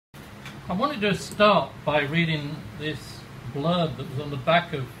I wanted to start by reading this blurb that was on the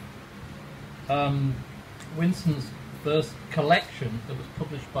back of Winston's first collection that was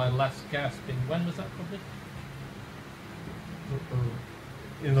published by Last Gasp. When was that published?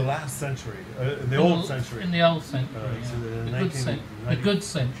 In the last century, in the old century. In the old century, yeah. So The good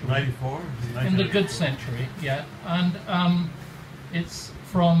century. 94? In the good century, yeah. And it's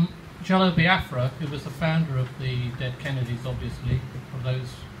from Jello Biafra, who was the founder of the Dead Kennedys, obviously. For those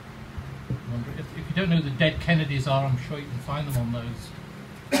wondering, if you don't know who the Dead Kennedys are, I'm sure you can find them on those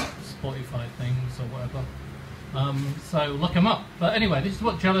Spotify things or whatever. So look them up. But anyway, this is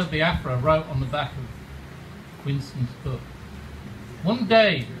what Jello Biafra wrote on the back of Winston's book. One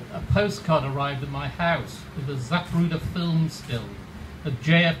day, a postcard arrived at my house with a Zapruder film still of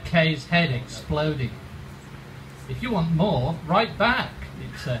JFK's head exploding. If you want more, write back,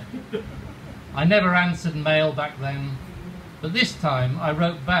 it said. I never answered mail back then, but this time I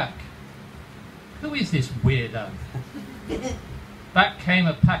wrote back, who is this weirdo? Back came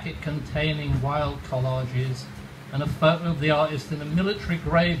a packet containing wild collages and a photo of the artist in a military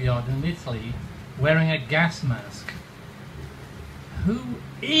graveyard in Italy wearing a gas mask. Who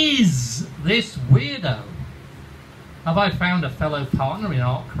is this weirdo? Have I found a fellow partner in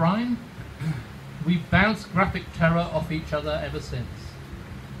art crime? We've bounced graphic terror off each other ever since.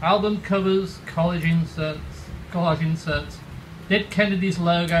 Album covers, collage inserts, Dead Kennedys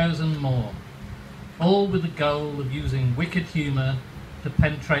logos and more. All with the goal of using wicked humour to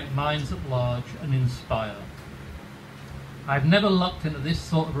penetrate minds at large and inspire. I've never lucked into this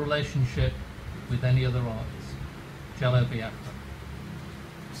sort of relationship with any other artist. Jello Biafra.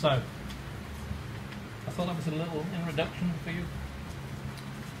 So, I thought that was a little introduction for you.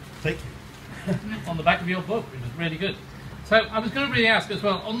 Thank you. On the back of your book, which is really good. So, I was going to really ask as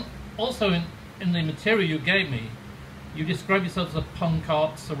well, also in the material you gave me, you describe yourself as a punk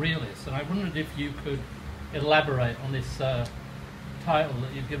art surrealist, and I wondered if you could elaborate on this title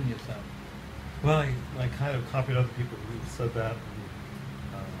that you've given yourself. Well, I kind of copied other people who said that.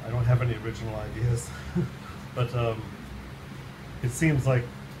 And, I don't have any original ideas, but it seems like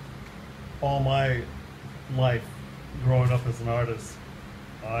all my life growing up as an artist,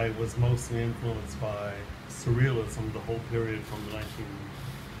 I was mostly influenced by surrealism, the whole period from the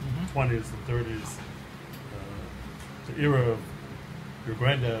 1920s and 30s, the era of your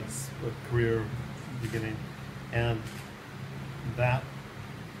granddad's career beginning, and that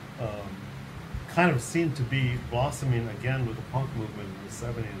kind of seemed to be blossoming again with the punk movement in the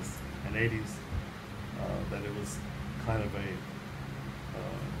 70s and 80s, that it was kind of a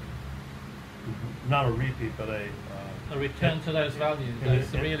not a repeat, but a return to those values, those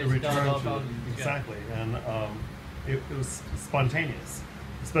surrealist values. Exactly, and it was spontaneous,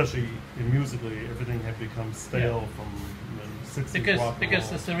 especially in musically. Everything had become stale from the 60s rock and because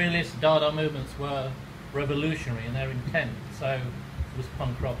roll. the surrealist Dada movements were revolutionary in their intent, so it was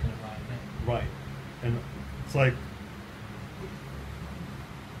punk rock in a way. Yeah. Right, and it's like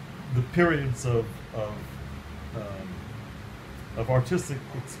the periods of artistic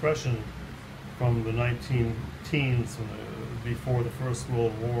expression from the 19 teens, before the First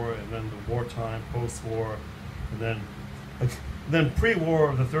World War, and then the wartime, post-war, and then pre-war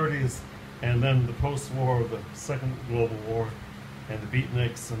of the 30s, and then the post-war of the Second Global War, and the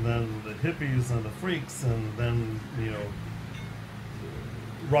beatniks, and then the hippies and the freaks, and then, you know,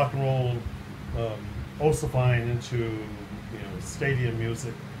 rock and roll ossifying into, you know, stadium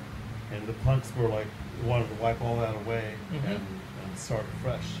music, and the punks were like wanted to wipe all that away and start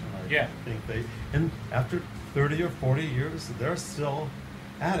fresh. And I think and after 30 or 40 years, they're still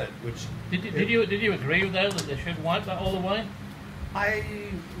at it. Which did you agree with that they should wipe that all away? I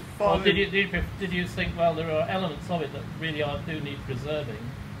thought. Or did you think, well, there are elements of it that really do need preserving?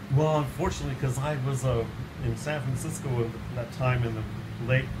 Well, unfortunately, because I was in San Francisco at that time in the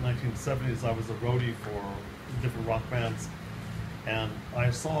late 1970s, I was a roadie for different rock bands, and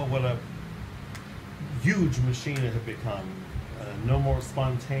I saw what a huge machine it had become. No more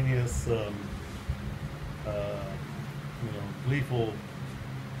spontaneous, gleeful,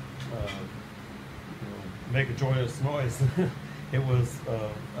 make a joyous noise. It was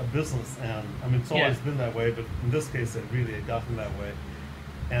a business, and I mean, it's always been that way, but in this case, it really had gotten that way.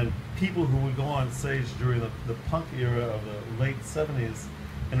 And people who would go on stage during the punk era of the late 70s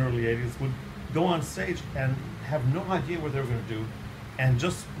and early 80s would go on stage and have no idea what they were going to do, and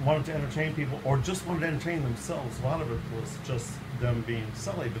just wanted to entertain people, or just wanted to entertain themselves. A lot of it was just them being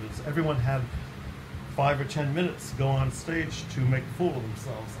silly, but everyone had 5 or 10 minutes to go on stage to make a fool of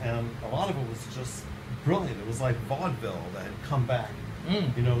themselves, and a lot of it was just brilliant. It was like vaudeville that had come back.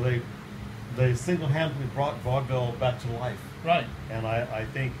 You know, they single-handedly brought vaudeville back to life. Right. And I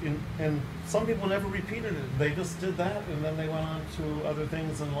think, and some people never repeated it. They just did that, and then they went on to other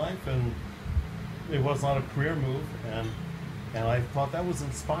things in life, and it was not a career move. And I thought that was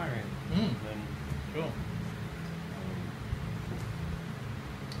inspiring. And, Sure.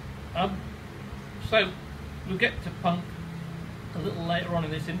 So we'll get to punk a little later on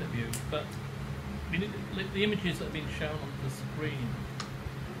in this interview, but the images that have been shown on the screen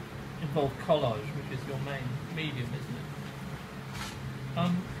involve collage, which is your main medium, isn't it?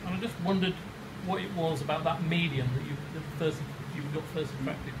 And I just wondered what it was about that medium that you got first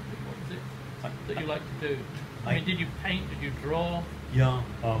attracted to. What was it that you like to do? I mean, did you paint? Did you draw? Yeah.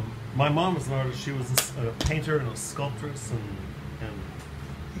 My mom was an artist. She was a painter and a sculptress, and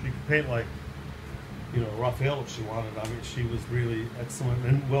she could paint like, Raphael if she wanted. I mean, she was really excellent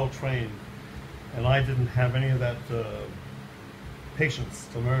and well trained. And I didn't have any of that patience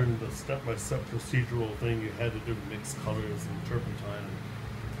to learn the step-by-step procedural thing you had to do to mix colors and turpentine.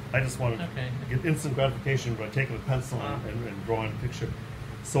 I just wanted to get instant gratification by taking a pencil and drawing a picture.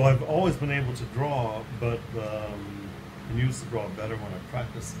 So I've always been able to draw, but and used to draw better when I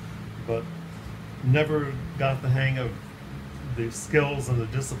practiced, but never got the hang of the skills and the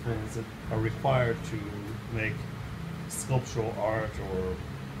disciplines that are required to make sculptural art or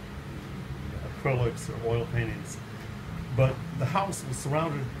acrylics or oil paintings. But the house was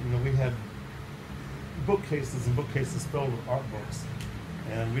surrounded, we had bookcases and bookcases filled with art books,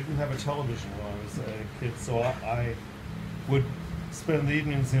 and we didn't have a television when I was a kid, so I would spend the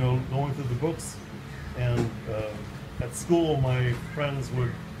evenings, going through the books, and at school my friends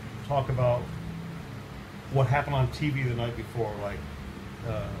would talk about what happened on TV the night before, like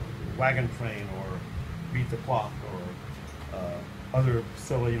Wagon Train or Beat the Clock or other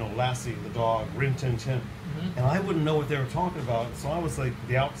silly, Lassie the dog, Rin Tin Tin. And I wouldn't know what they were talking about, so I was like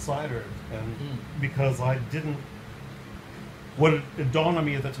the outsider, and because I didn't, it dawned on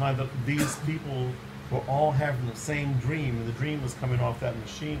me at the time that these people were all having the same dream, and the dream was coming off that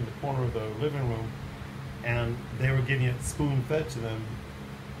machine in the corner of the living room, and they were getting it spoon-fed to them,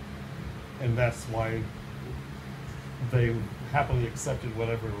 and that's why they happily accepted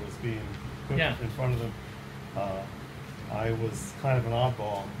whatever was being put in front of them. I was kind of an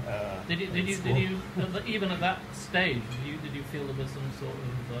oddball. Did you even at that stage? Did you feel there was some sort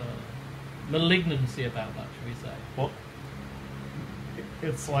of malignancy about that? Shall we say? Well,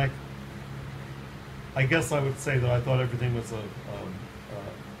 it's like, I guess I would say that I thought everything was a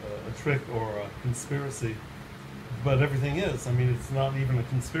trick or a conspiracy, but everything is. I mean, it's not even a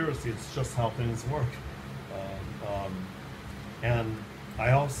conspiracy. It's just how things work. And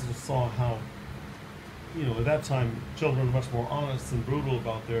I also saw how, at that time, children were much more honest and brutal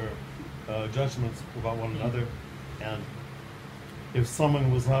about their judgments about one another. And if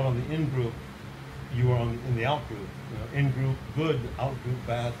someone was not on the in group, you were in the out group. In group good, out group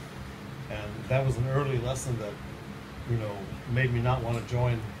bad. And that was an early lesson that, made me not want to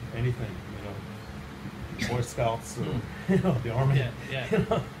join anything. Boy Scouts or the Army.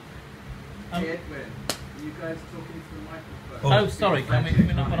 You guys talking to the microphone? Oh, sorry. Are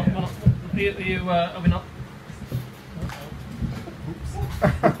we not?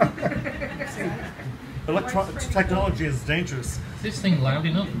 Technology is dangerous. Is this thing loud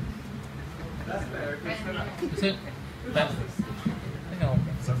enough? That's better. Is it? Better. Hang on.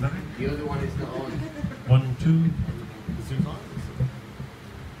 Is that better? The other one is not on. 1, 2. Is it on?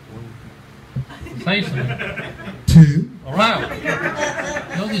 Say something. 2. All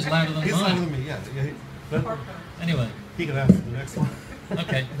right. Yours is louder than He's louder than mine. me, but Anyway. he can ask the next one.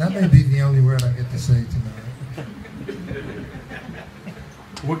 Okay. That may be the only word I get to say tonight.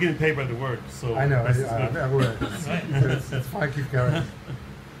 We're getting paid by the word, so I know. this is good. I would. It's fine. Keep going.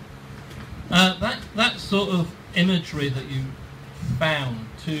 That sort of imagery that you found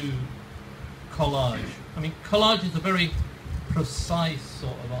to collage. I mean, collage is a very precise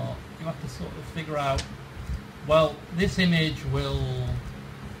sort of art. You have to sort of figure out, well, this image will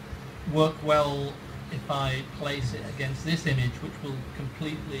work well if I place it against this image, which will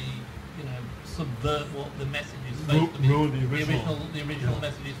completely, subvert what the message is supposed to be. Ruin the original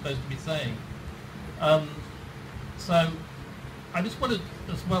message is supposed to be saying. So, I just wondered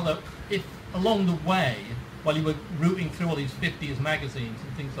as well that if along the way, while you were rooting through all these 50s magazines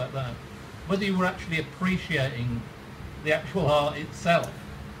and things like that, whether you were actually appreciating the actual art itself.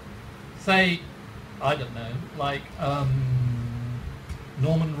 Say, I don't know, like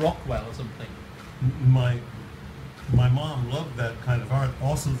Norman Rockwell or something. My mom loved that kind of art.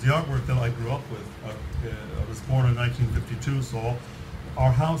 Also, the artwork that I grew up with. I was born in 1952, so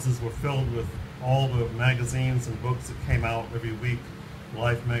our houses were filled with all the magazines and books that came out every week.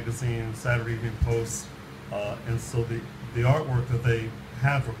 Life magazine, Saturday Evening Post, and so the artwork that they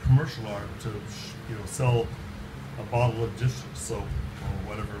had for commercial art to sell a bottle of dish soap or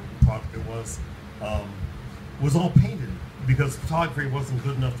whatever product it was all painted because photography wasn't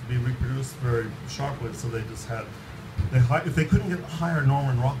good enough to be reproduced very sharply. So they just had if they couldn't hire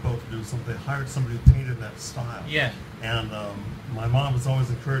Norman Rockwell to do something, they hired somebody who painted that style. Yeah. And my mom has always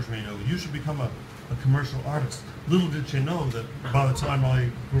encouraged me, you should become a commercial artist. Little did she know that by the time I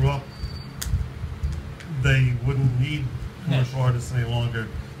grew up, they wouldn't need commercial artists any longer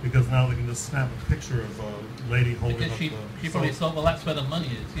because now they can just snap a picture of a lady holding because up she probably thought, well, that's where the money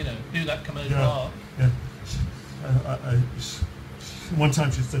is, do that commercial art. Yeah. One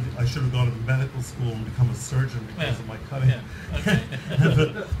time she said I should have gone to medical school and become a surgeon because of my cutting. Yeah. Okay.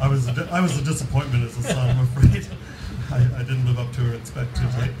 But I was a disappointment as a son, I'm afraid. I didn't live up to her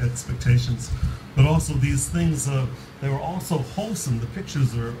expectations. But also these things, they were also wholesome. The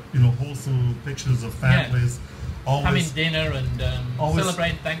pictures are, wholesome pictures of families. Having dinner and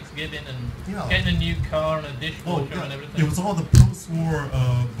celebrating Thanksgiving and getting a new car and a dishwasher and everything. It was all the post-war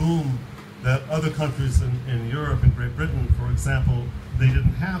boom that other countries in Europe and Great Britain, for example, they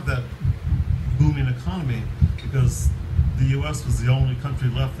didn't have that booming economy because the U.S. was the only country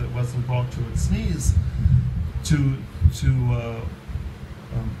left that wasn't brought to its knees to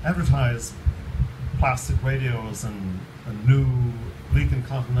advertise plastic radios and a new Lincoln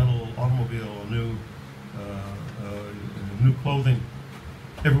Continental automobile, a new clothing.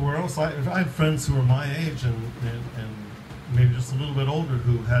 Everywhere else, I had friends who were my age and maybe just a little bit older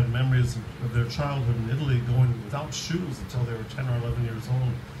who had memories of their childhood in Italy going without shoes until they were 10 or 11 years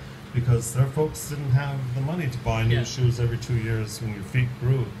old because their folks didn't have the money to buy new shoes every 2 years when your feet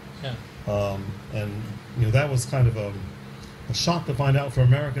grew. Yeah. And that was kind of a shock to find out for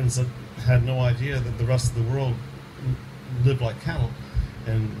Americans that had no idea that the rest of the world lived like cattle.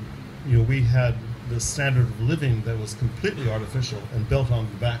 And we had this standard of living that was completely artificial and built on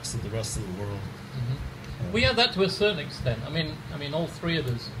the backs of the rest of the world. We had that to a certain extent. I mean, all three of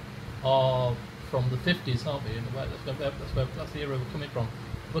us are from the 50s, aren't we? In a way, that's the era we're coming from.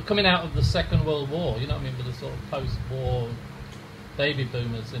 We're coming out of the Second World War. You know what I mean? With the sort of post-war baby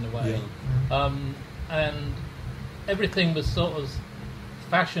boomers in a way, and everything was sort of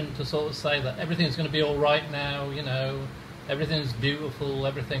fashioned to sort of say that everything's going to be all right now. Everything's beautiful.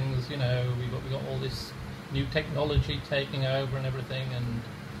 Everything's we got all this new technology taking over and everything, and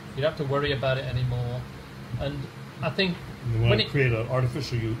you don't have to worry about it anymore. And I think they want to create an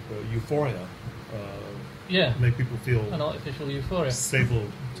artificial euphoria. Make people feel an artificial euphoria. Stable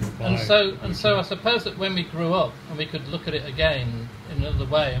to buy. And so I suppose that when we grew up and we could look at it again in another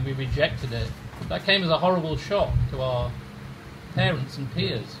way and we rejected it, that came as a horrible shock to our parents and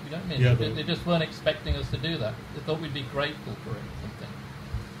peers. You know what I mean? Yeah, they just weren't expecting us to do that. They thought we'd be grateful for it or something.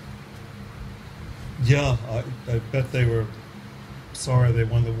 Yeah, I bet they were sorry they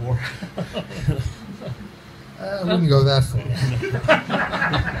won the war. I wouldn't go that far.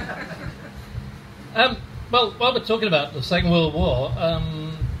 Well, while we're talking about the Second World War,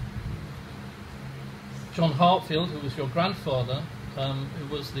 John Heartfield, who was your grandfather, who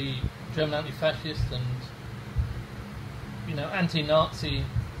was the German anti-fascist and anti-Nazi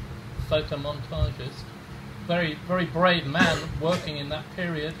photomontagist, very, very brave man working in that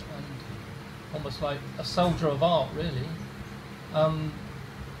period and almost like a soldier of art, really.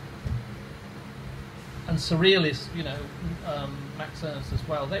 And surrealists, Max Ernst as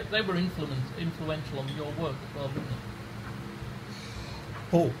well. They were influential on your work as well, weren't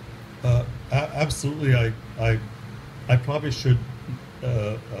they? Oh, absolutely. I probably should.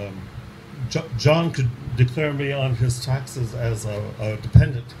 John could declare me on his taxes as a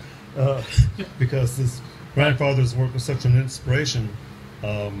dependent because his grandfather's work was such an inspiration.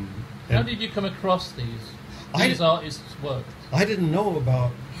 How did you come across these artists' work? I didn't know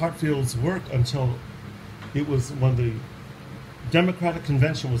about Heartfield's work until it was when the Democratic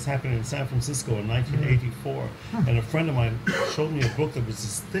Convention was happening in San Francisco in 1984, and a friend of mine showed me a book that was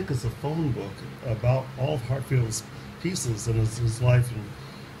as thick as a phone book about all of Heartfield's pieces and his life and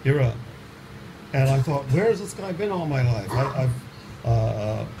era. And I thought, where has this guy been all my life?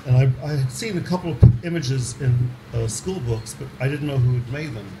 I had seen a couple of images in school books, but I didn't know who had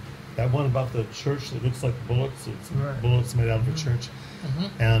made them. That one about the church that looks like bullets, it's bullets made out of a church.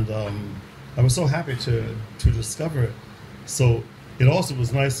 And I was so happy to discover it. So it also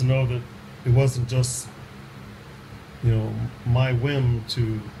was nice to know that it wasn't just, my whim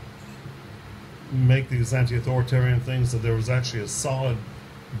to make these anti-authoritarian things, that there was actually a solid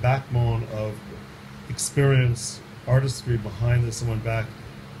backbone of experience, artistry behind this and went back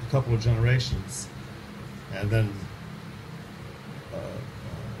a couple of generations. And then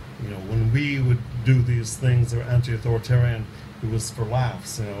when we would do these things that were anti-authoritarian, it was for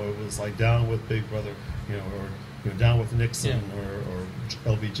laughs. It was like down with Big Brother, or down with Nixon, or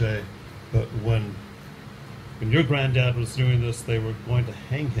LBJ. But when your granddad was doing this, they were going to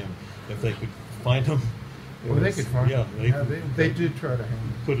hang him if they could find him. They could find him. Yeah, they did try to hang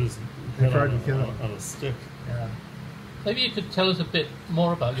him. Put his They head tried on, to kill him. on a stick. Yeah. Maybe you could tell us a bit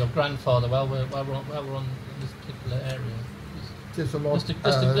more about your grandfather while we're on this particular area. There's a lot, Just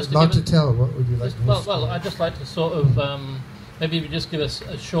to lot give to tell. What would you like to well, I'd just like to sort of maybe you just give us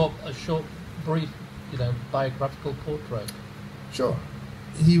a short, brief, biographical portrait. Sure.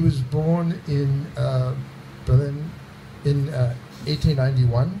 He was born in Berlin in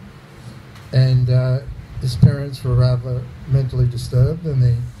 1891, and his parents were rather mentally disturbed, and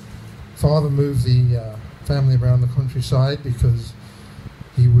the father moved the family around the countryside because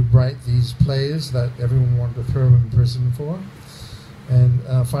he would write these plays that everyone wanted to throw him in prison for.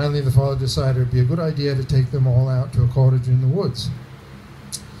 And finally the father decided it would be a good idea to take them all out to a cottage in the woods.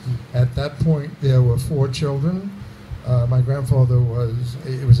 At that point there were 4 children. My grandfather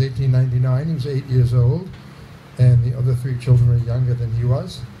it was 1899, he was 8 years old, and the other 3 children were younger than he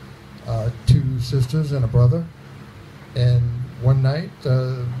was, 2 sisters and a brother. And one night,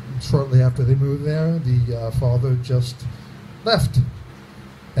 shortly after they moved there, the father just left.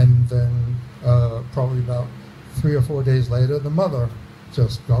 And then probably about 3 or 4 days later, the mother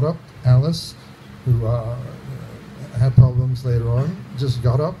just got up, Alice, who had problems later on, just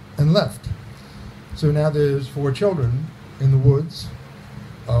got up and left. So now there's 4 children in the woods,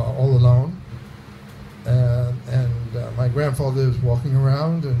 all alone. And my grandfather is walking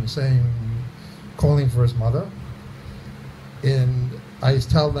around and calling for his mother. And I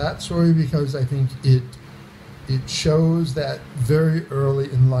tell that story because I think it shows that very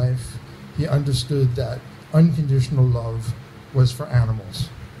early in life he understood that unconditional love was for animals.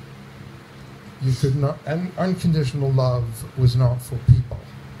 You could not, and unconditional love was not for people.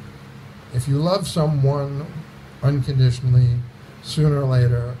 If you love someone unconditionally, sooner or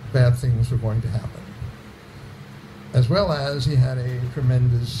later bad things were going to happen. As well as he had a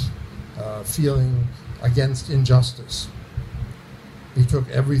tremendous feeling against injustice. He took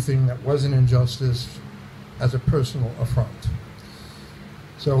everything that was an injustice as a personal affront.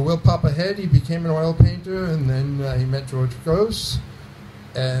 So we'll pop ahead. He became an oil painter, and then he met George Gross,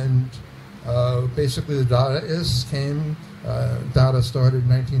 and basically the Dadaists came. Dada started in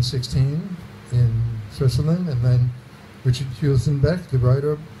 1916 in Switzerland, and then Richard Huelsenbeck, the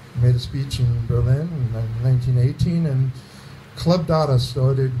writer, made a speech in Berlin in 1918, and Club Dada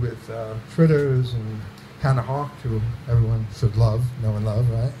started with Fritters and Hannah Hawk, who everyone should love, know and love,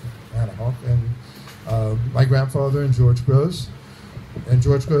 right? Hannah Hawk, and my grandfather and George Gross. And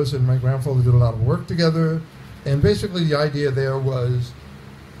George Gross and my grandfather did a lot of work together. And basically the idea there was,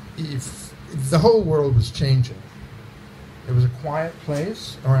 if the whole world was changing, it was a quiet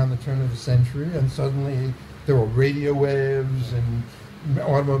place around the turn of the century, and suddenly there were radio waves and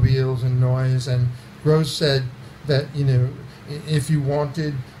automobiles and noise. And Gross said that, if you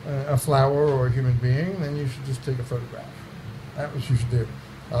wanted a flower or a human being, then you should just take a photograph. That's what you should do.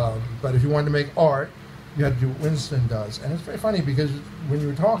 But if you wanted to make art, you had to do what Winston does. And it's very funny because when you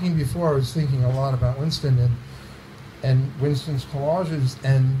were talking before, I was thinking a lot about Winston and Winston's collages.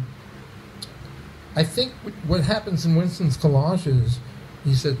 And I think what happens in Winston's collages,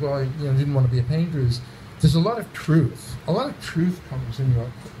 he said, well, didn't want to be a painter, is there's a lot of truth. A lot of truth comes in your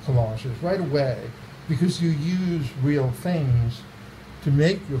collages right away because you use real things to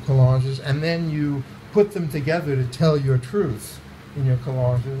make your collages, and then you put them together to tell your truth in your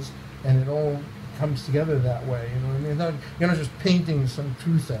collages, and it all comes together that way. You're not just painting some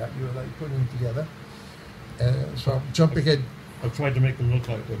truth out, you're like putting it together. So jump ahead. I've tried to make them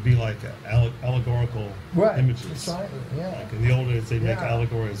be like allegorical images. Precisely, yeah. Like in the old days, they make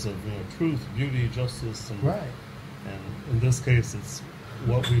allegories of truth, beauty, justice, and right. And in this case, it's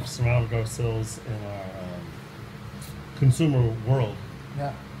what we've surrounded ourselves in our consumer world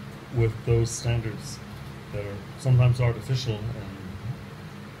with those standards that are sometimes artificial and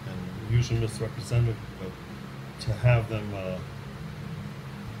usually misrepresented, but to have them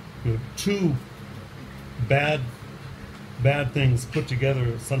two bad things put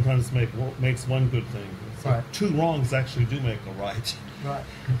together sometimes makes one good thing. So right. 2 wrongs actually do make a right. Right.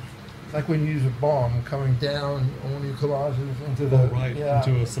 Like when you use a bomb coming down on your collages into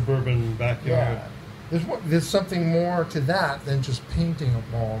into a suburban backyard. Yeah. There's something more to that than just painting a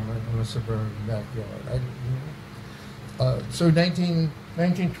bomb in a suburban backyard. So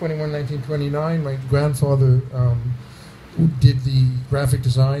 1921, 1929, my grandfather did the graphic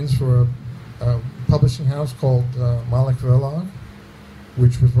designs for a publishing house called Malik Verlag,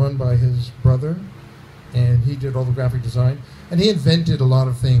 which was run by his brother, and he did all the graphic design. And he invented a lot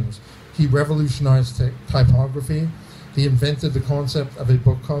of things. He revolutionized typography. He invented the concept of a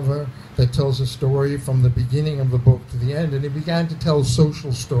book cover that tells a story from the beginning of the book to the end. And he began to tell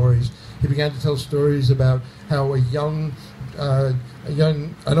social stories. He began to tell stories about how an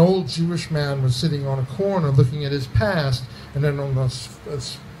old Jewish man was sitting on a corner looking at his past, and then on the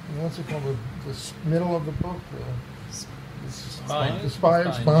what's it called, the middle of the book, the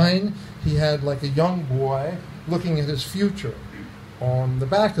spine, he had like a young boy looking at his future on the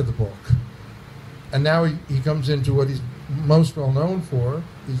back of the book. And now he comes into what he's most well known for.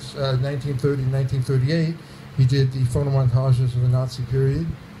 He's 1930, 1938. He did the photomontages of the Nazi period,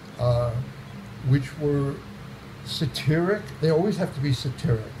 which were satiric. They always have to be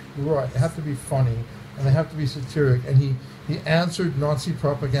satiric. You're right. They have to be funny, and they have to be satiric. And he answered Nazi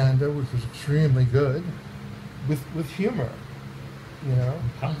propaganda, which was extremely good, with humor. You know,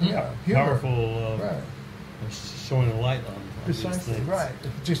 yeah, humor. Powerful, right. Showing a light on these Precisely, things. right.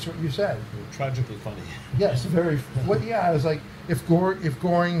 Just what you said. Tragically funny. Yes, very. Well, yeah, it was like if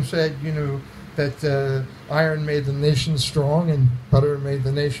Goring said, you know, that iron made the nation strong and butter made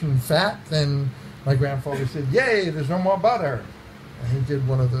the nation fat, then my grandfather said, "Yay, there's no more butter." And he did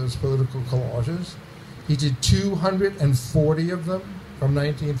one of those political collages. He did 240 of them from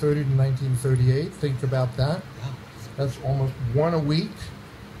 1930 to 1938. Think about that. That's almost one a week,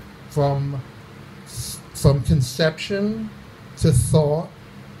 from conception to thought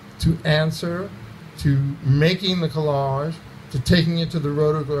to answer to making the collage to taking it to the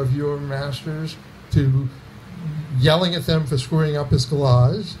rotogravure masters to yelling at them for screwing up his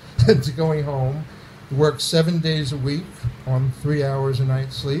collage to going home. He worked 7 days a week on 3 hours a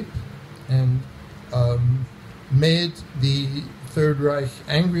night sleep, and made the Third Reich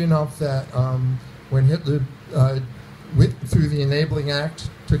angry enough that when Hitler through the Enabling Act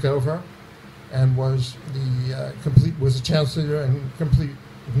took over and was the chancellor and complete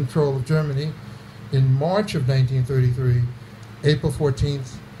control of Germany, in March of 1933, April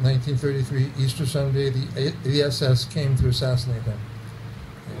 14th, 1933, Easter Sunday, the SS came to assassinate him.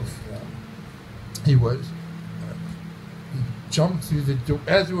 He jumped through the door,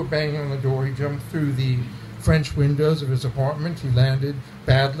 as they were banging on the door, he jumped through the French windows of his apartment. He landed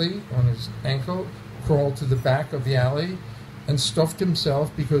badly on his ankle, crawled to the back of the alley, and stuffed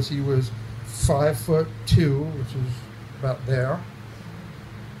himself, because he was 5'2", which is about there,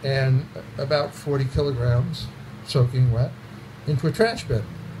 and about 40 kilograms, soaking wet, into a trash bin.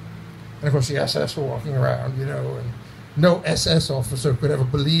 And of course the SS were walking around, you know, and no SS officer could ever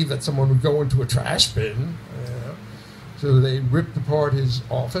believe that someone would go into a trash bin. You know? So they ripped apart his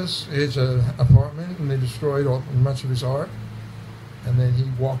office, his apartment, and they destroyed much of his art. And then he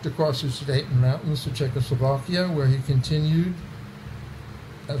walked across the Sudeten Mountains to Czechoslovakia, where he continued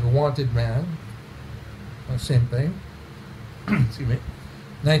as a wanted man. Same thing. Excuse me.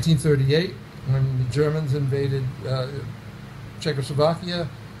 1938, when the Germans invaded Czechoslovakia,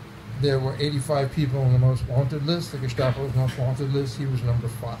 there were 85 people on the most wanted list, the Gestapo's most wanted list. He was number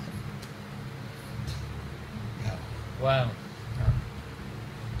 5. Wow.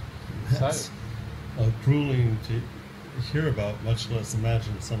 That's grueling to hear about, much less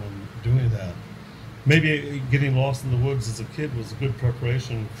imagine someone doing that. Maybe getting lost in the woods as a kid was a good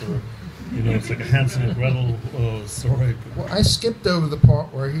preparation for, you know, it's like a Hansel and Gretel story. Well, I skipped over the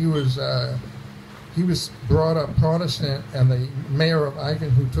part where he was brought up Protestant, and the mayor of Aachen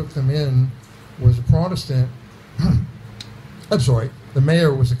who took them in was a Protestant. I'm sorry, the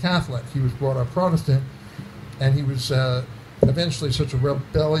mayor was a Catholic. He was brought up Protestant, and he was eventually such a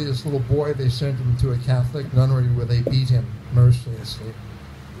rebellious little boy, they sent him to a Catholic nunnery where they beat him mercilessly.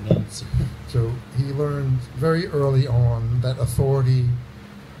 Nuns. So he learned very early on that authority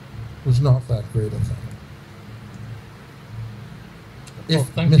was not that great a thing. Well,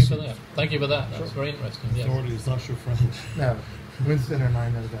 thank you for that. Thank you for that. That's very interesting. Yes. Authority is not your friend. No, Winston and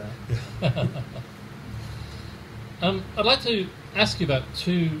I know that. I'd like to ask you about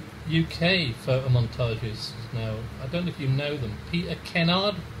 2 UK photomontages now. I don't know if you know them. Peter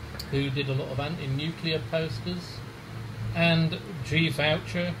Kennard, who did a lot of anti-nuclear posters, and G.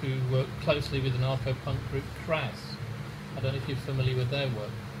 Voucher, who worked closely with anarcho-punk group Crass. I don't know if you're familiar with their work.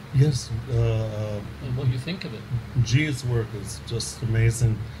 Yes. And what you think of it. G's work is just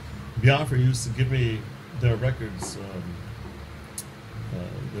amazing. Biafra used to give me their records,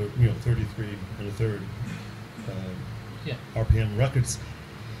 they're, 33 and a third RPM records.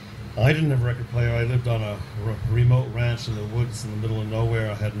 I didn't have a record player. I lived on a remote ranch in the woods in the middle of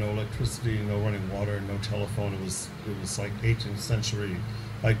nowhere. I had no electricity, no running water, no telephone. It was like 18th century.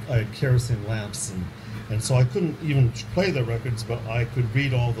 I had kerosene lamps, and And so I couldn't even play the records, but I could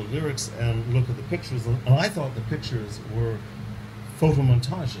read all the lyrics and look at the pictures. And I thought the pictures were photo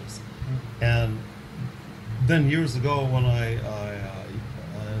montages. And then years ago, when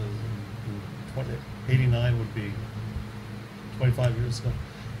 89 would be 25 years ago,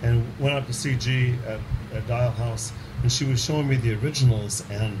 and went out to CG at Dial House, and she was showing me the originals,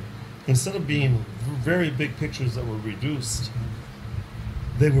 and instead of being very big pictures that were reduced,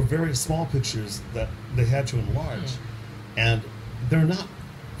 they were very small pictures that they had to enlarge. And they're not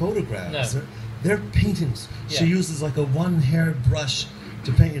photographs, No. they're paintings. Yeah. She uses like a one-haired brush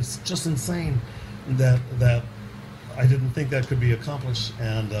to paint. It's just insane that I didn't think that could be accomplished.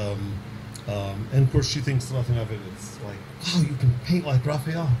 And of course she thinks nothing of it. It's like, wow, you can paint like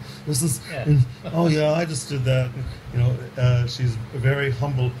Raphael. This is, Yeah. and, oh yeah, I just did that. You know, she's very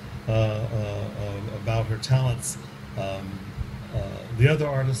humble about her talents. The other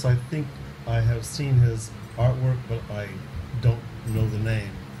artist, I think I have seen his artwork, but I don't know the name.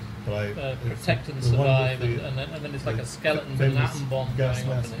 But Protect and the one Survive, with the, and then it's like a skeleton with an famous atom bomb gas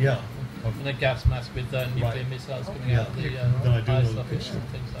going off mask. in it. Yeah. And a gas mask with nuclear Right. missiles coming Yeah. out of the Then I do eye know the sockets picture. and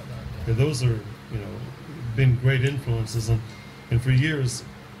things like that. Yeah, those are, been great influences, and for years,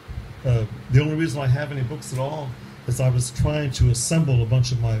 the only reason I have any books at all is I was trying to assemble a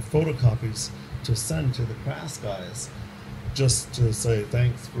bunch of my photocopies to send to the Crass guys, just to say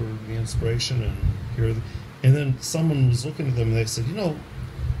thanks for the inspiration and here. And then someone was looking at them and they said,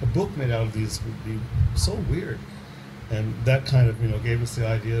 a book made out of these would be so weird. And that kind of, gave us the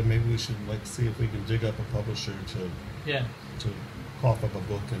idea maybe we should see if we can dig up a publisher to cough up a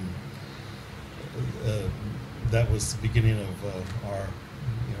book, and that was the beginning of our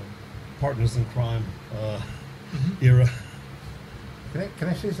partners in crime era. Can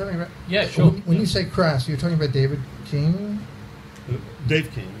I say something about? Yeah, sure. When you say Crass, you're talking about David King.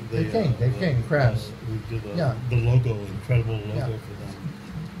 Dave King. Dave King, Crass. We did Yeah. the logo, incredible logo Yeah. for them.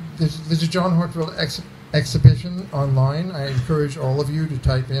 There's a John Heartfield exhibition online. I encourage all of you to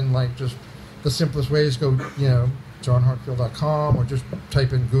type in just the simplest way is go johnheartfield.com, or just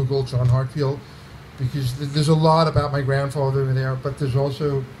type in Google John Heartfield, because there's a lot about my grandfather over there, but there's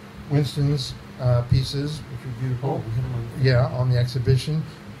also Winston's pieces, which are beautiful. Yeah, on the exhibition.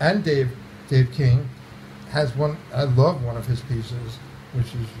 And Dave King has one. I love one of his pieces, which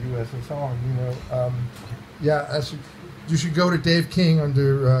is USSR. You should go to Dave King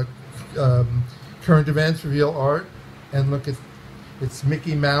under current events, reveal art, and look at it's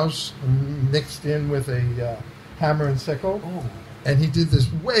Mickey Mouse mixed in with a hammer and sickle. Oh. And he did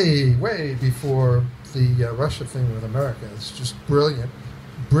this way before the Russia thing with America. It's just brilliant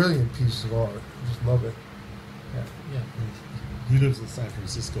piece of art. I just love it. Yeah. He lives in San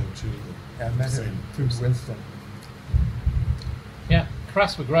Francisco too. I met him through Winston. Yeah,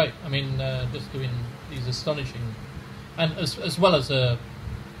 Crass were great. I mean, just doing these astonishing, and as well as a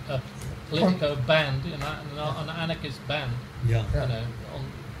political band, an anarchist band. Yeah. Yeah. On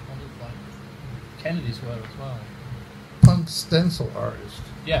like Kennedy's were as well. Punk stencil artist.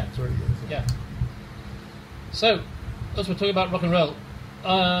 Yeah. That's what he is. Yeah. So, as we're talking about rock and roll,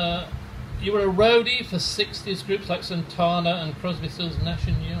 you were a roadie for 60s groups like Santana and Crosby, Stills, Nash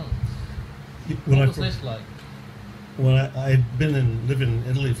and Young. What was this like? When I had been living in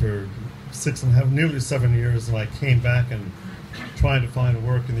Italy for nearly 7 years, and I came back, and trying to find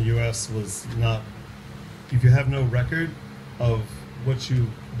work in the U.S. was not. If you have no record of what you've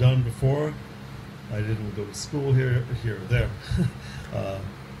done before, I didn't go to school here or there.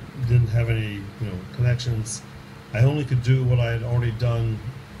 Didn't have any connections. I only could do what I had already done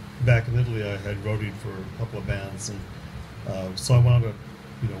back in Italy. I had roadied for a couple of bands, and so I wound up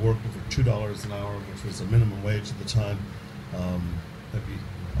working for $2 an hour, which was a minimum wage at the time. Maybe,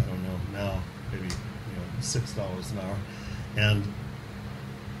 I don't know, now maybe $6 an hour. And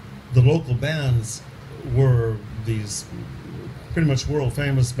the local bands were these pretty much world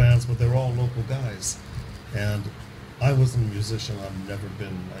famous bands, but they were all local guys. And I wasn't a musician. I've never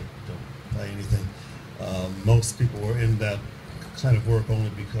been. I don't play anything. Most people were in that kind of work only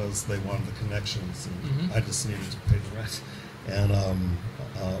because they wanted the connections, and I just needed to pay the rent. And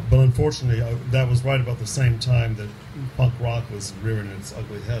but unfortunately, that was right about the same time that punk rock was rearing its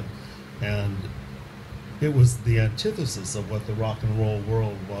ugly head, and it was the antithesis of what the rock and roll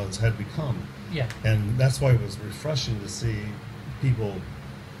world had become. Yeah. And that's why it was refreshing to see people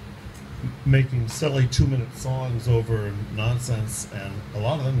making silly 2-minute songs over nonsense, and a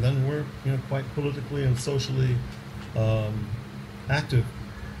lot of them then were quite politically and socially active,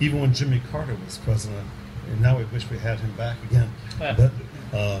 even when Jimmy Carter was president. And now we wish we had him back again.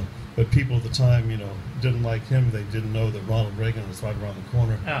 Yeah. But people at the time, didn't like him. They didn't know that Ronald Reagan was right around the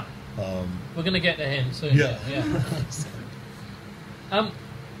corner. Yeah. We're going to get to him soon. Yeah.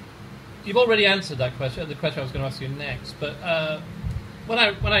 You've already answered that question. The question I was going to ask you next, but when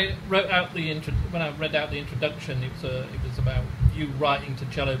I read out the introduction, it was about you writing to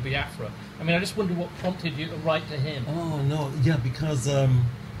Jello Biafra. I mean, I just wonder what prompted you to write to him. Oh no, yeah, because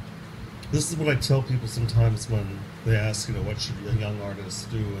this is what I tell people sometimes when they ask, what should a young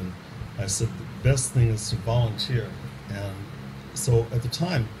artist do, and I said the best thing is to volunteer. And so at the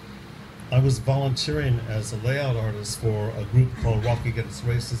time, I was volunteering as a layout artist for a group called Rock Against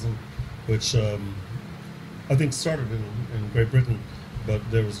Racism, which I think started in Great Britain, but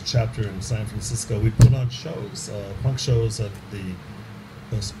there was a chapter in San Francisco. We put on shows, punk shows at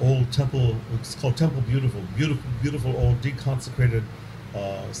this old temple. It's called Temple Beautiful, beautiful old deconsecrated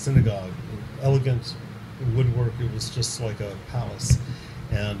synagogue, elegant woodwork. It was just like a palace,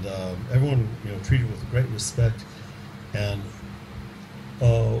 and everyone treated with great respect. And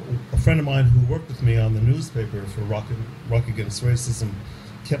a friend of mine who worked with me on the newspaper for Rock Against Racism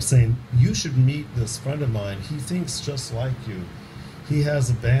kept saying, "You should meet this friend of mine. He thinks just like you. He has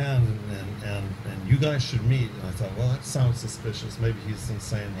a band, and you guys should meet." And I thought, well, that sounds suspicious. Maybe he's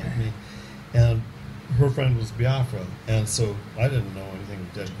insane like me. And her friend was Biafra, and so I didn't know anything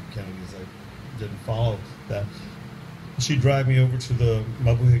of Dead Kennedys. I didn't follow that. She dragged me over to the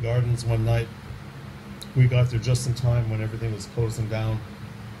Mabuhay Gardens one night. We got there just in time when everything was closing down,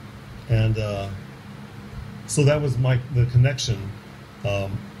 and so that was the connection.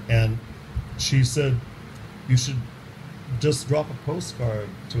 And she said, "You should just drop a postcard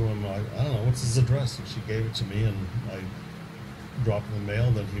to him. I don't know, what's his address?" And she gave it to me, and I dropped it in the mail.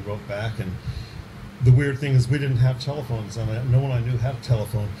 And then he wrote back. And the weird thing is, we didn't have telephones. I mean, no one I knew had a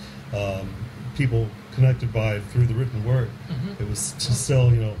telephone. People connected through the written word. It was to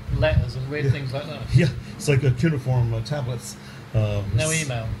sell, letters and weird things like that. Yeah, it's like a cuneiform tablets. No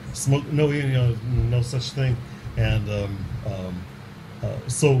email. No such thing. And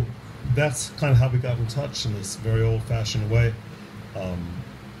so that's kind of how we got in touch in this very old-fashioned way.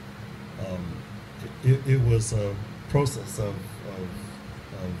 It was a process of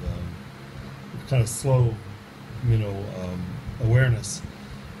kind of slow, awareness.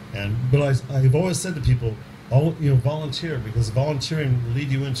 But I've always said to people, volunteer, because volunteering will lead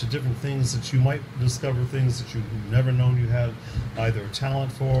you into different things that you might discover, things that you've never known you had either a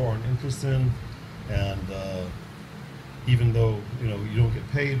talent for or an interest in. And even though you don't get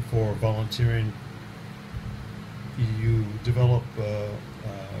paid for volunteering, you develop a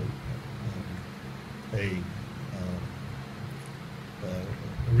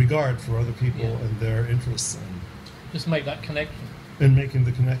regard for other people and their interests, and just make that connection. And making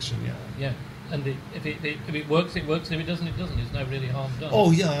the connection, yeah. And if it works, it works. If it doesn't, it doesn't. There's no really harm done.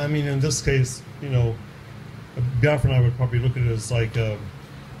 Oh yeah, I mean, in this case, Biafra and I would probably look at it as like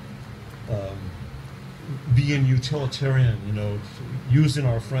being utilitarian, using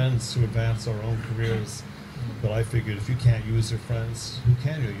our friends to advance our own careers. But I figured, if you can't use your friends, who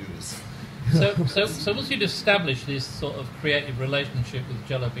can you use? So once you'd established this sort of creative relationship with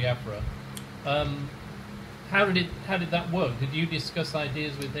Jello Biafra, how did that work? Did you discuss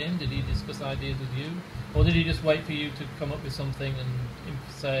ideas with him? Did he discuss ideas with you? Or did he just wait for you to come up with something and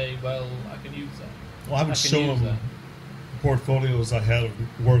say, well, I can use that? Well, I would show him portfolios I had of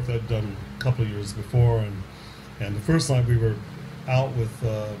work I'd done a couple of years before, and the first night we were out with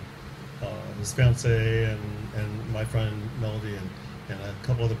his fiancée and my friend Melody and a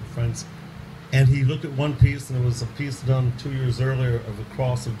couple other friends, and he looked at one piece, and it was a piece done 2 years earlier of a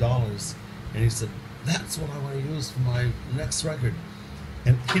cross of dollars, and he said, "That's what I want to use for my next record."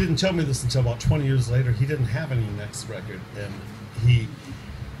 And he didn't tell me this until about 20 years later. He didn't have any next record, and he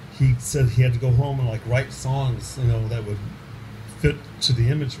said he had to go home and write songs, that would fit to the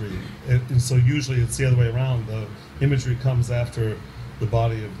imagery. And so usually it's the other way around. The imagery comes after the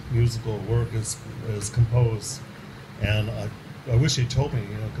body of musical work is composed. And I wish he told me,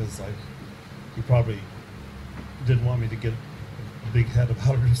 because he probably didn't want me to get a big head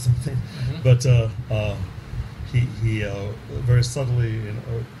about it or something. But he very subtly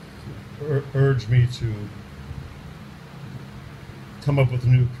urged me to come up with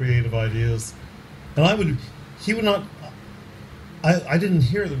new creative ideas. And he would not, I didn't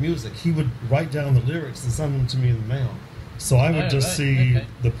hear the music. He would write down the lyrics and send them to me in the mail. So I would see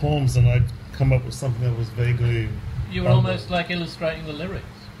the poems, and I'd come up with something that was vaguely... You were almost like illustrating the lyrics.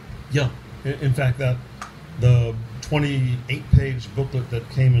 Yeah. In fact, the 28-page booklet that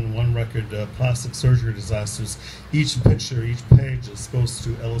came in one record, Plastic Surgery Disasters, each picture, each page is supposed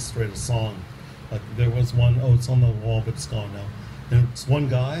to illustrate a song. There was one, it's on the wall, but it's gone now. And it's one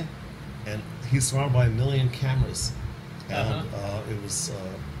guy, and he's surrounded by 1 million cameras. And it was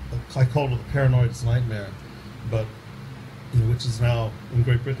I called it the paranoid's nightmare, but which is now in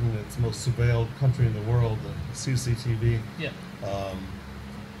Great Britain it's the most surveilled country in the world, the CCTV. Yeah.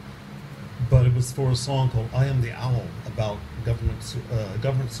 But it was for a song called "I Am the Owl" about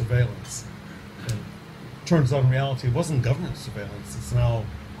government surveillance. And turns out in reality it wasn't government surveillance; it's now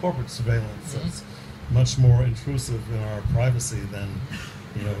corporate surveillance. Mm-hmm. It's much more intrusive in our privacy than,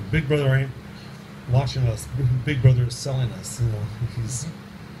 Big Brother ain't watching us. Big Brother is selling us.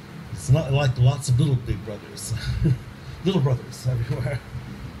 It's not like lots of little Big Brothers, little brothers everywhere.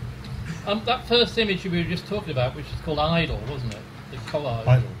 That first image we were just talking about, which is called Idol, wasn't it? The collage.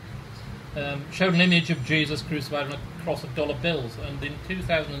 Idol. Showed an image of Jesus crucified on a cross of dollar bills, and in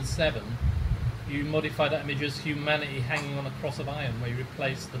 2007 you modified that image as humanity hanging on a cross of iron, where you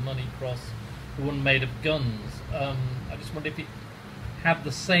replaced the money cross with one made of guns. I just wondered if it had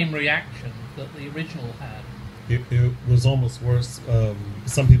the same reaction that the original had. It was almost worse.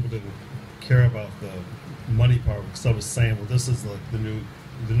 Some people didn't care about the money part, because I was saying, well, this is like the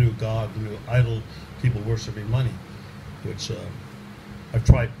new god, the new idol, people worshiping money, which I've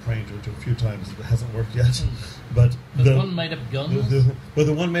tried praying to it a few times. It hasn't worked yet. But the one made of guns?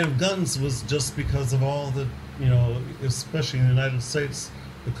 The one made of guns was just because of all the, especially in the United States,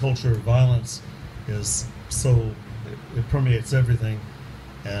 the culture of violence is so, it permeates everything.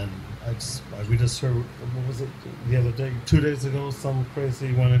 And we just heard, what was it, the other day, 2 days ago, some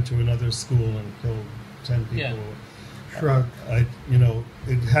crazy went into another school and killed 10 people. Yeah. Shrug. It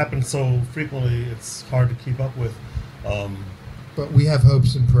happens so frequently, it's hard to keep up with. But we have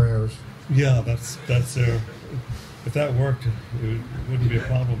hopes and prayers. Yeah, that's there. If that worked, it wouldn't be a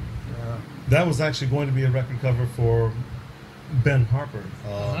problem. Yeah. That was actually going to be a record cover for Ben Harper,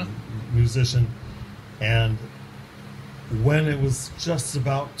 musician, and when it was just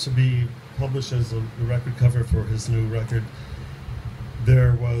about to be published as a record cover for his new record,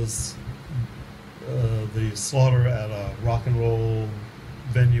 there was the slaughter at a rock and roll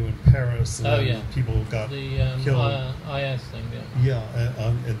venue in Paris, and people got killed. IS thing, yeah. Yeah,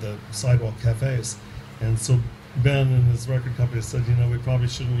 at the sidewalk cafes. And so Ben and his record company said, we probably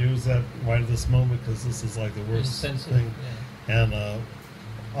shouldn't use that right at this moment, because this is like the worst thing. Yeah. And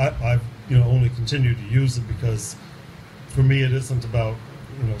I've only continued to use it because for me it isn't about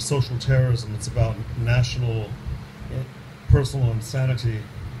social terrorism. It's about national, personal insanity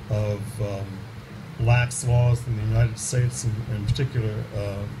of lax laws in the United States in particular.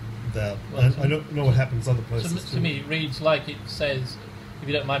 I don't know what happens other places. To me, it reads like it says, if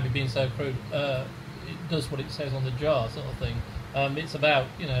you don't mind me being so crude, it does what it says on the jar, sort of thing. It's about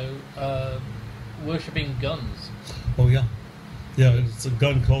worshipping guns. Oh yeah, it's a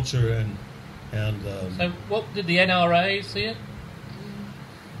gun culture and. So, what did the NRA see it?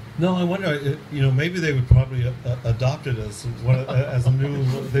 No, I wonder. Maybe they would probably adopt it as a new.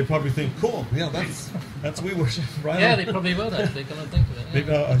 They probably think, cool. Yeah, that's we worship, right? Yeah, on. they probably will. Actually, come and think of it. Yeah. Maybe,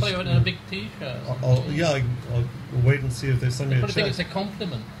 They probably went in a big T-shirt. I'll wait and see if they send me a probably check. think it's a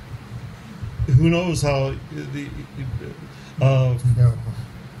compliment. Who knows how No.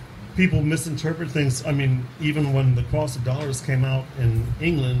 people misinterpret things. I mean, even when the Cross of Dollars came out in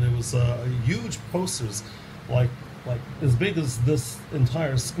England, it was huge posters, like as big as this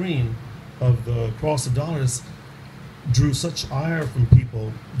entire screen of the Cross of Dollars, drew such ire from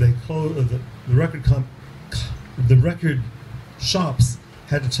people. They closed the record shops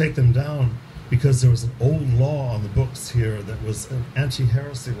had to take them down because there was an old law on the books here that was an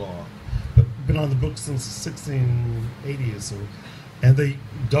anti-heresy law, but been on the books since the 1680s, and they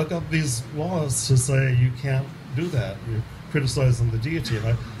dug up these laws to say you can't do that. You're criticizing the deity. And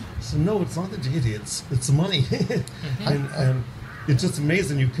I said, no, it's not the deity. It's the money. and it's just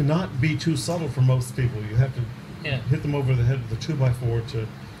amazing. You cannot be too subtle for most people. You have to hit them over the head with a 2x4 to.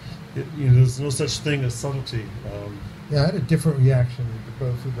 There's no such thing as subtlety. Yeah, I had a different reaction to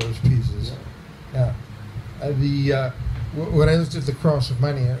both of those pieces. Yeah. When I looked at the cross of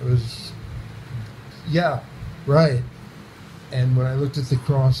money, it was, yeah, right. And when I looked at the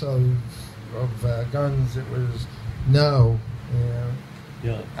cross of guns, it was no.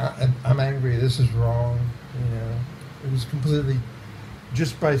 I'm angry. This is wrong. It was completely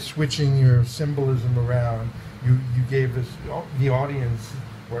just by switching your symbolism around. You gave us the audience,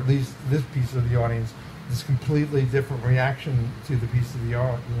 or at least this piece of the audience, this completely different reaction to the piece of the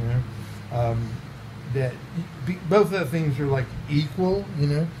art. Both of the things are like equal.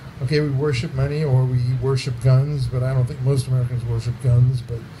 Okay, we worship money or we worship guns, but I don't think most Americans worship guns.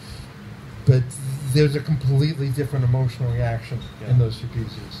 But there's a completely different emotional reaction in those two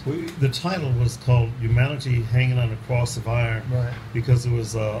pieces. The title was called "Humanity Hanging on a Cross of Iron," right? Because it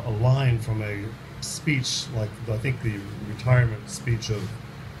was a line from a speech, like I think the retirement speech of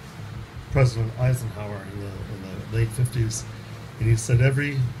President Eisenhower in the late 50s, and he said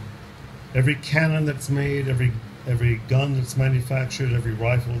every cannon that's made, every gun that's manufactured, every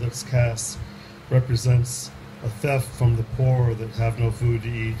rifle that's cast represents a theft from the poor that have no food to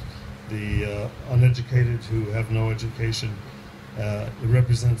eat, the uneducated who have no education. It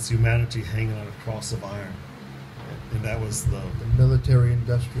represents humanity hanging on a cross of iron, and that was the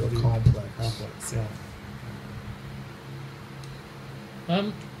military-industrial complex.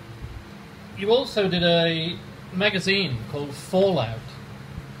 Yeah. You also did a magazine called Fallout.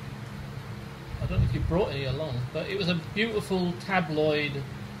 I don't know if you brought any along, but it was a beautiful tabloid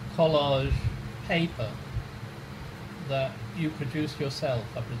collage paper that you produced yourself,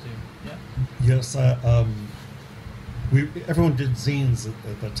 I presume. Yeah. Yes, everyone did zines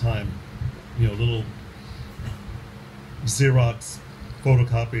at that time. You know, little Xerox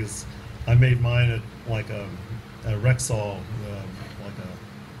photocopies. I made mine at like a Rexall, like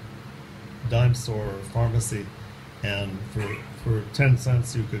a dime store or pharmacy, and for 10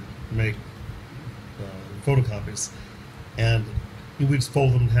 cents you could make photocopies, and we'd just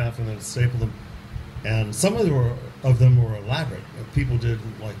fold them in half and then staple them. And some of them were elaborate. People did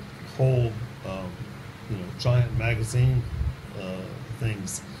like whole, giant magazine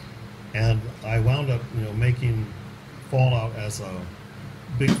things, and I wound up, making Fallout as a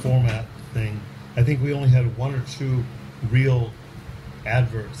big format thing. I think we only had 1 or 2 real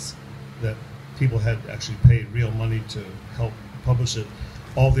adverts that people had actually paid real money to help publish it.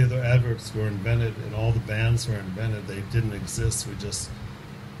 All the other adverts were invented, and all the bands were invented. They didn't exist. We just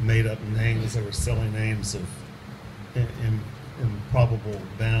made up names. They were silly names of improbable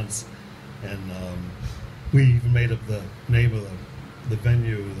bands, and we even made up the name of the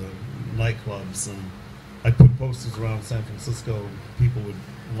venue, the nightclubs, and I put posters around San Francisco. People would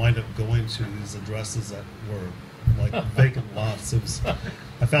wind up going to these addresses that were like vacant lots.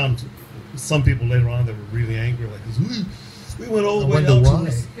 I found some people later on that were really angry, like, we went all the way out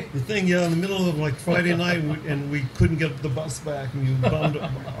to the thing, in the middle of like Friday night, and we couldn't get the bus back, and you bummed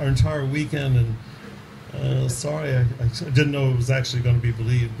our entire weekend. And sorry, I didn't know it was actually going to be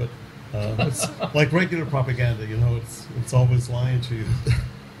believed, but it's like regular propaganda, it's always lying to you.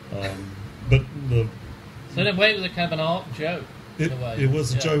 But so in a way, it was a kind of an art joke. It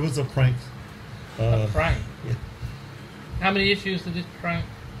was a joke. It was a prank. A prank. Yeah. How many issues did this prank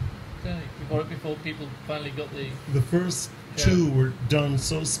take before people finally got the? The first 2 were done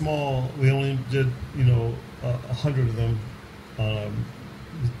so small. We only did 100 of them on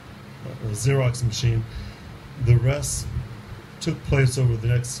a Xerox machine. The rest took place over the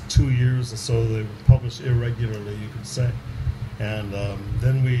next 2 years or so. They were published irregularly, you could say. And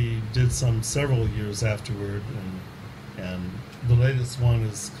then we did some several years afterward, and the latest one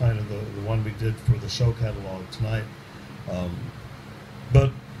is kind of the one we did for the show catalog tonight.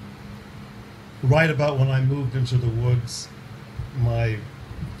 But right about when I moved into the woods, my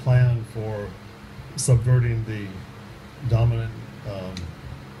plan for subverting the dominant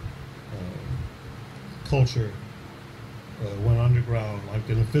culture went underground, like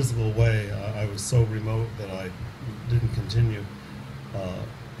in a physical way. I was so remote that I didn't continue,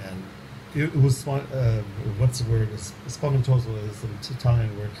 and it was fun. What's the word? Spaventoso is the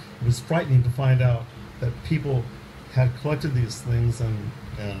time where it was frightening to find out that people had collected these things and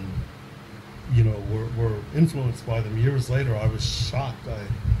were influenced by them. Years later, I was shocked.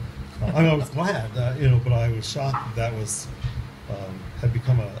 I was glad, but I was shocked that was had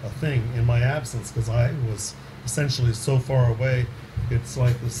become a thing in my absence, because I was essentially so far away. It's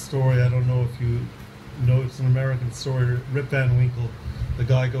like the story, I don't know if you know, it's an American story, Rip Van Winkle. The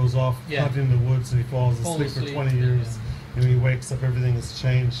guy goes off hunting in the woods and he falls asleep for 20 years, and when he wakes up, everything has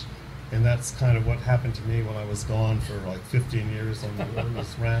changed. And that's kind of what happened to me when I was gone for like 15 years on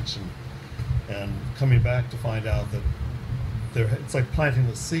this ranch, and coming back to find out that it's like planting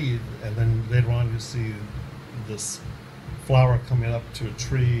a seed, and then later on you see this flower coming up to a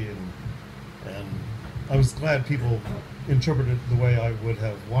tree, and I was glad people interpreted it the way I would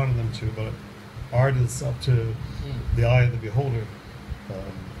have wanted them to, but art is up to the eye of the beholder.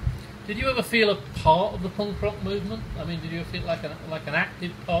 Did you ever feel a part of the punk rock movement? I mean, did you feel like an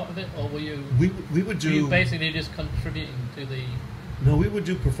active part of it, or were you? We would do. Were you basically just contributing to the? No, we would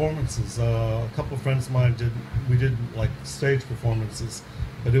do performances. A couple of friends of mine did. We did like stage performances,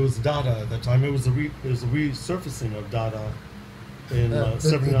 but it was Dada at that time. It was a resurfacing of Dada in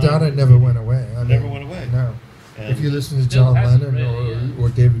 '79. Dada never went away. Never went away. No. And if you listen to John Lennon or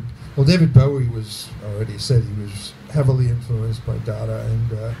David, David Bowie was already said he was heavily influenced by Dada,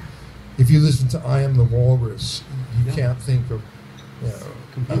 and if you listen to "I Am the Walrus," you can't think of,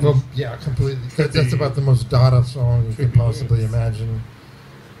 completely. That's about the most Dada song you could possibly imagine.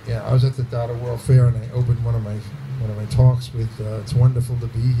 Yeah, I was at the Data World Fair and I opened one of my talks with "It's wonderful to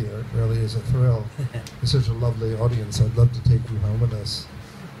be here. It really is a thrill. It's such a lovely audience. I'd love to take you home with us."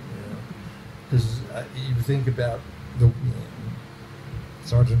 Because you think about the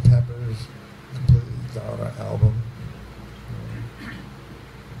Sgt. Pepper's completely Dada album.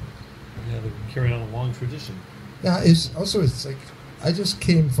 Yeah, they're carrying on a long tradition. Yeah, it's like I just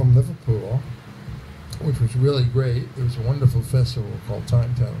came from Liverpool, which was really great. There was a wonderful festival called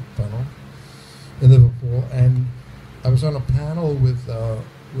Time Tunnel in Liverpool, and I was on a panel with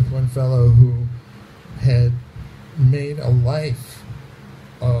one fellow who had made a life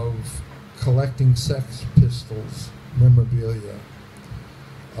of collecting Sex Pistols memorabilia,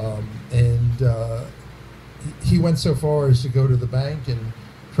 and he went so far as to go to the bank and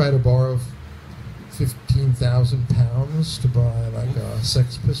try to borrow £15,000 to buy like a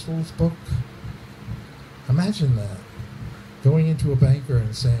Sex Pistols book. Imagine that. Going into a banker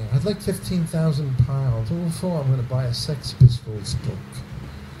and saying, "I'd like £15,000. What for? I'm going to buy a Sex Pistols book."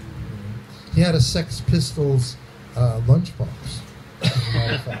 He had a Sex Pistols lunchbox, as a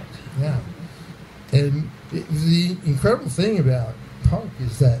matter of fact. Yeah. And the incredible thing about punk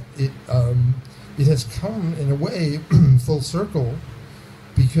is that it has come in a way full circle,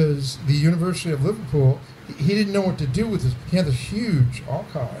 because the University of Liverpool, he didn't know what to do with this. He had this huge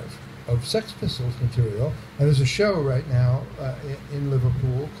archive of Sex Pistols material, and there's a show right now in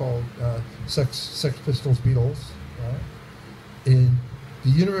Liverpool called Sex Pistols Beatles. Right? In the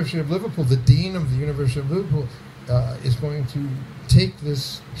University of Liverpool, the dean of the University of Liverpool is going to take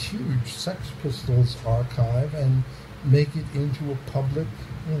this huge Sex Pistols archive and make it into a public,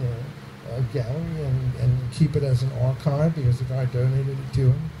 gallery and keep it as an archive, because the guy donated it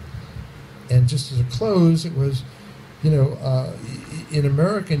to him. And just as a close, it was, in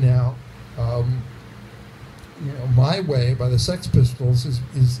America now, My Way by the Sex Pistols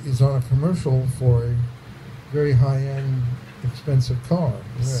is on a commercial for a very high-end, expensive car.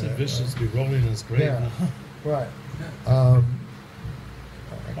 Sid Vicious be rolling in his grave. Yeah, right.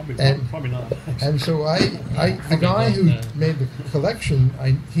 Probably not. And so the guy who made the collection,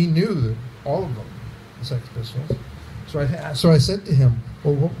 he knew all of them, the Sex Pistols. So I said to him,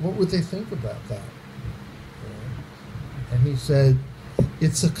 "Well, what would they think about that?" And he said,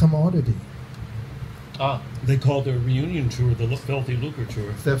 "It's a commodity." They called their reunion tour the Filthy Lucre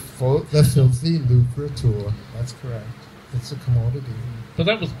Tour. The Filthy Lucre Tour. That's correct. It's a commodity. But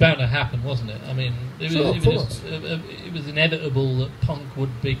that was bound to happen, wasn't it? I mean, it was inevitable that punk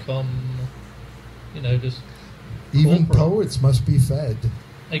would become, just even corporate. Poets must be fed.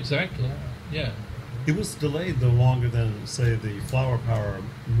 Exactly. Yeah. It was delayed though longer than, say, the Flower Power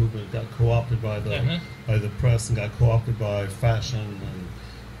movement got co-opted by the press and got co-opted by fashion, and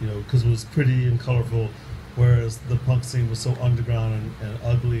because it was pretty and colorful, whereas the punk scene was so underground and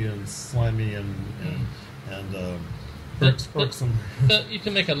ugly and slimy and irksome. But you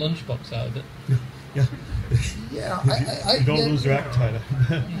can make a lunchbox out of it. Yeah. Yeah, you don't lose your appetite.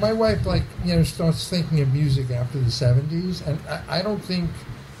 My wife, starts thinking of music after the 70s, and I don't think,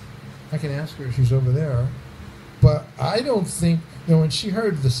 I can ask her, she's over there, but I don't think, when she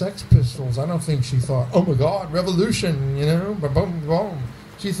heard the Sex Pistols, I don't think she thought, "Oh my God, revolution, boom, boom, boom."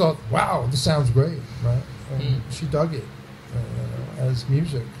 She thought, "Wow, this sounds great," right? And she dug it as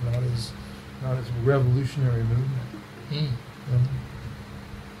music, not as a revolutionary movement.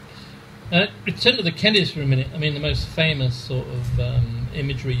 Return to the Kennedys for a minute. I mean, the most famous sort of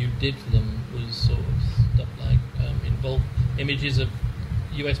imagery you did for them was sort of stuff like involved images of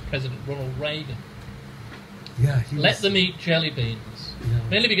U.S. President Ronald Reagan. Yeah, Let them eat jelly beans. Yeah.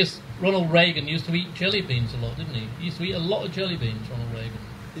 Mainly because Ronald Reagan used to eat jelly beans a lot, didn't he? He used to eat a lot of jelly beans, Ronald Reagan.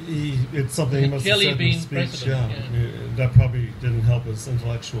 It's something he must have said in his speech. Yeah. That probably didn't help his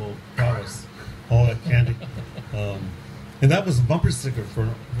intellectual prowess. All that candy. And that was a bumper sticker for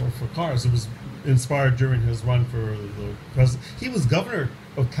cars. It was inspired during his run for the president. He was governor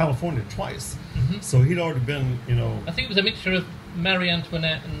of California twice, so he'd already been, I think it was a mixture of Marie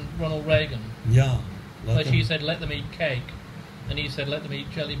Antoinette and Ronald Reagan. Yeah. Where she said, "Let them eat cake," and he said, "Let them eat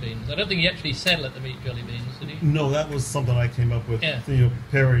jelly beans." I don't think he actually said, "Let them eat jelly beans," did he? No, that was something I came up with, Yeah.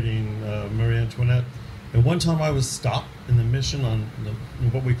 parodying Marie Antoinette. And one time I was stopped in the Mission on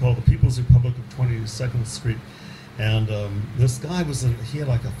what we call the People's Republic of 22nd Street. And this guy he had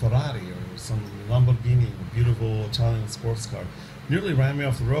like a Ferrari or some Lamborghini, a beautiful Italian sports car. Nearly ran me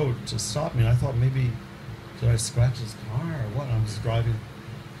off the road to stop me. And I thought maybe, did I scratch his car or what? I'm just driving.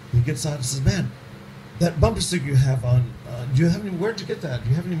 He gets out and says, "Man, that bumper sticker you have on, do you have any, where'd you get that? Do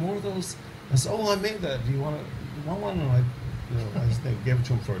you have any more of those?" I said, "Oh, I made that. Do you want one?" And I just gave it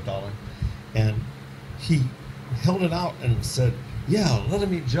to him for $1. And he held it out and said, yeah, let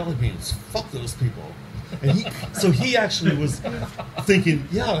them eat jelly beans. Fuck those people. And he actually was thinking,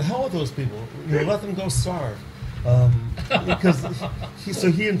 yeah, the hell with those people. Let them go starve. Because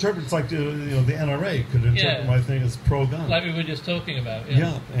he interprets like the NRA could interpret my thing as pro-gun. Like we were just talking about.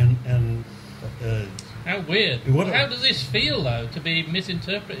 Yeah, and how weird. How does this feel though to be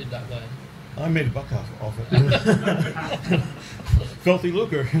misinterpreted that way? I made a buck off it. Filthy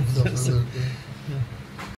lucre.